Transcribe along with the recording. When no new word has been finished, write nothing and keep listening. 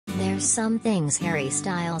some things Harry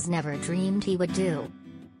Styles never dreamed he would do.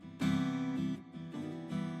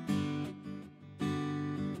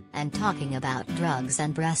 And talking about drugs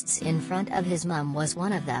and breasts in front of his mum was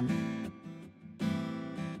one of them.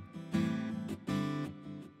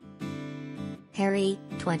 Harry,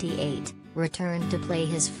 28, returned to play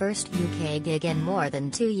his first UK gig in more than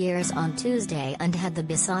 2 years on Tuesday and had the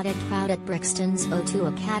besotted crowd at Brixton's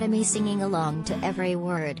O2 Academy singing along to every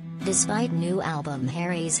word, despite new album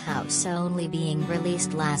Harry's House only being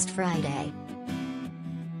released last Friday.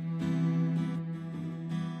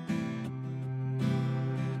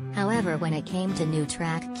 However, when it came to new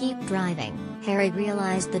track Keep Driving, Harry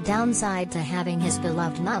realized the downside to having his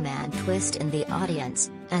beloved mum and twist in the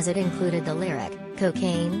audience, as it included the lyric,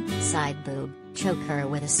 "Cocaine, side boob, choke her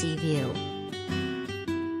with a sea view."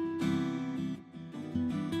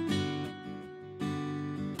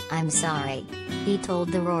 "I'm sorry," he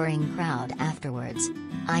told the roaring crowd afterwards.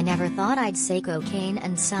 "I never thought I'd say cocaine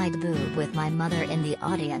and side boob with my mother in the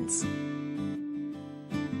audience."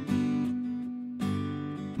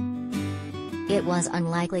 It was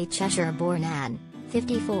unlikely Cheshire-born Anne,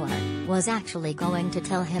 54, was actually going to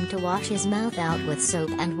tell him to wash his mouth out with soap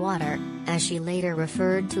and water, as she later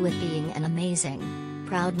referred to it being an amazing,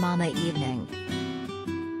 proud mama evening.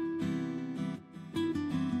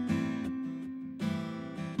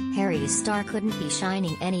 Harry's star couldn't be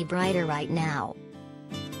shining any brighter right now.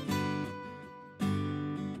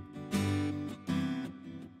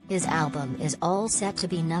 His album is all set to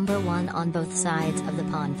be #1 on both sides of the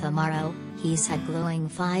pond tomorrow. He's had glowing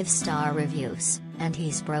 5-star reviews, and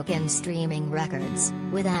he's broken streaming records,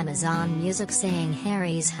 with Amazon Music saying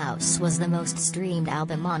Harry's House was the most streamed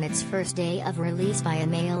album on its first day of release by a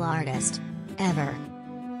male artist ever.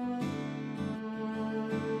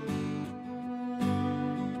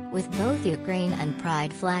 With both Ukraine and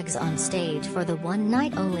Pride flags on stage for the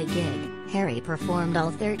one-night-only gig, Harry performed all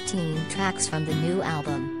 13 tracks from the new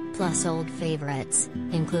album, plus old favorites,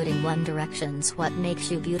 including One Direction's What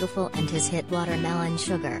Makes You Beautiful and his hit Watermelon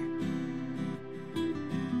Sugar.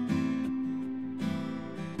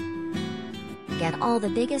 Get all the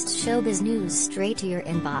biggest showbiz news straight to your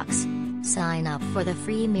inbox. Sign up for the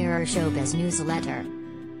free Mirror Showbiz newsletter.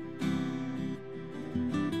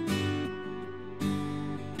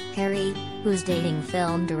 Harry, who's dating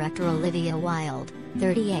film director Olivia Wilde,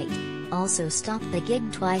 38, also stopped the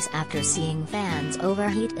gig twice after seeing fans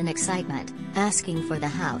overheat in excitement, asking for the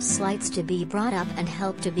house lights to be brought up and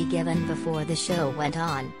help to be given before the show went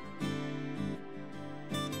on.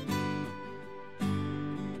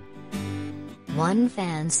 One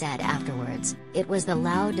fan said afterwards, "It was the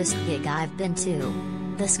loudest gig I've been to.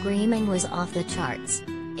 The screaming was off the charts.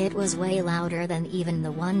 It was way louder than even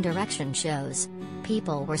the One Direction shows.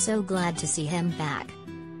 People were so glad to see him back."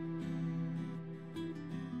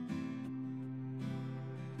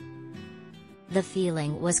 The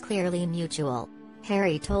feeling was clearly mutual.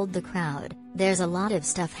 Harry told the crowd, "There's a lot of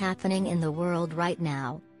stuff happening in the world right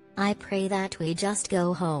now. I pray that we just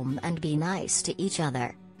go home and be nice to each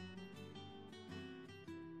other."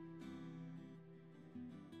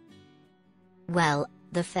 Well,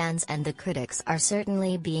 the fans and the critics are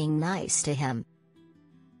certainly being nice to him.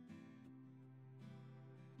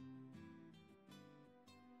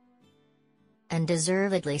 And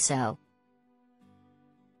deservedly so.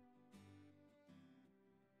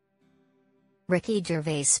 Ricky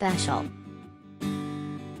Gervais special.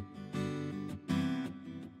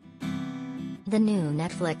 The new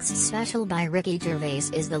Netflix special by Ricky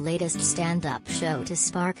Gervais is the latest stand-up show to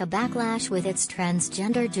spark a backlash with its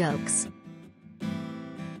transgender jokes.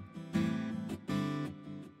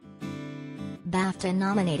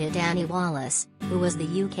 BAFTA-nominated Annie Wallace, who was the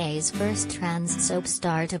UK's first trans soap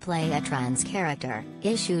star to play a trans character,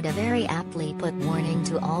 issued a very aptly put warning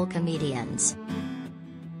to all comedians.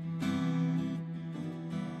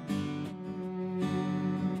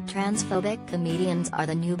 Transphobic comedians are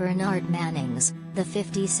the new Bernard Mannings, the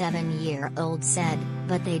 57-year-old said,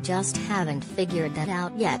 but they just haven't figured that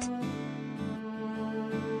out yet.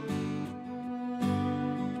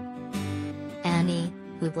 Annie,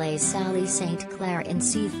 who plays Sally St. Clair in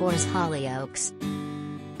C4's Hollyoaks,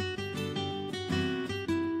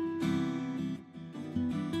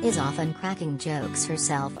 is often cracking jokes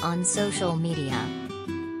herself on social media.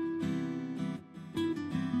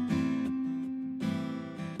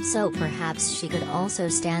 So perhaps she could also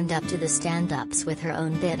stand up to the stand-ups with her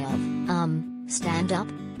own bit of, stand-up?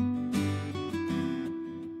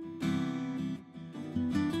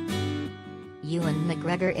 Ewan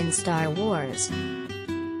McGregor in Star Wars.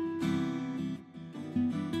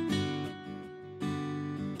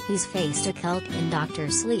 He's faced a cult in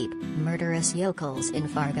Dr. Sleep, murderous yokels in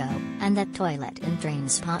Fargo, and that toilet in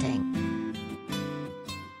Trainspotting.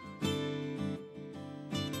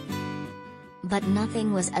 But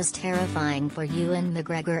nothing was as terrifying for Ewan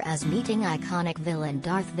McGregor as meeting iconic villain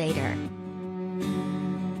Darth Vader.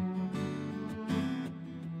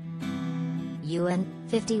 Ewan,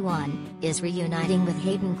 51, is reuniting with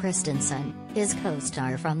Hayden Christensen, his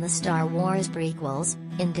co-star from the Star Wars prequels,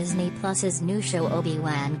 in Disney Plus's new show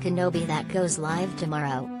Obi-Wan Kenobi that goes live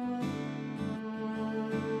tomorrow.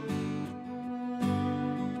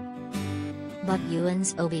 But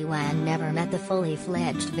Ewan's Obi-Wan never met the fully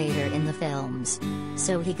fledged Vader in the films,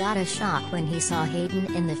 so he got a shock when he saw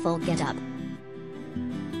Hayden in the full getup.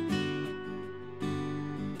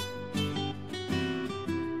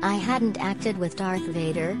 "I hadn't acted with Darth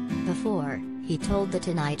Vader before," he told The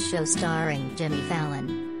Tonight Show starring Jimmy Fallon.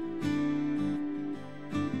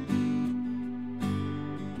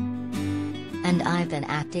 "And I've been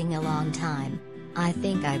acting a long time. I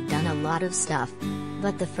think I've done a lot of stuff.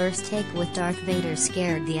 But the first take with Darth Vader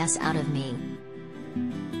scared the S out of me."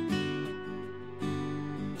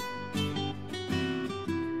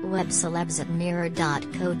 Web celebs at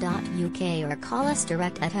mirror.co.uk or call us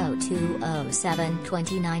direct at 0207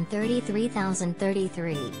 29 33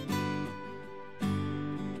 033.